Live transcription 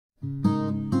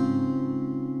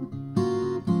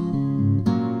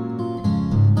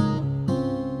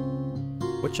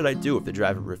What should I do if the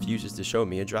driver refuses to show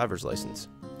me a driver's license?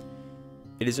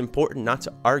 It is important not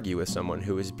to argue with someone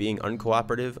who is being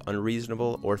uncooperative,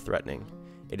 unreasonable, or threatening.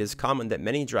 It is common that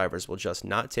many drivers will just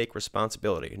not take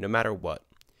responsibility no matter what.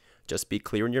 Just be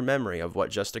clear in your memory of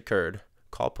what just occurred,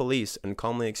 call police, and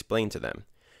calmly explain to them.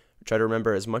 Try to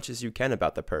remember as much as you can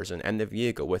about the person and the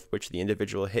vehicle with which the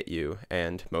individual hit you,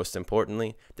 and, most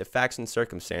importantly, the facts and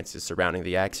circumstances surrounding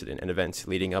the accident and events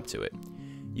leading up to it.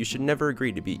 You should never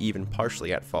agree to be even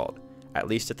partially at fault, at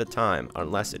least at the time,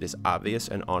 unless it is obvious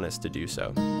and honest to do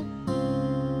so.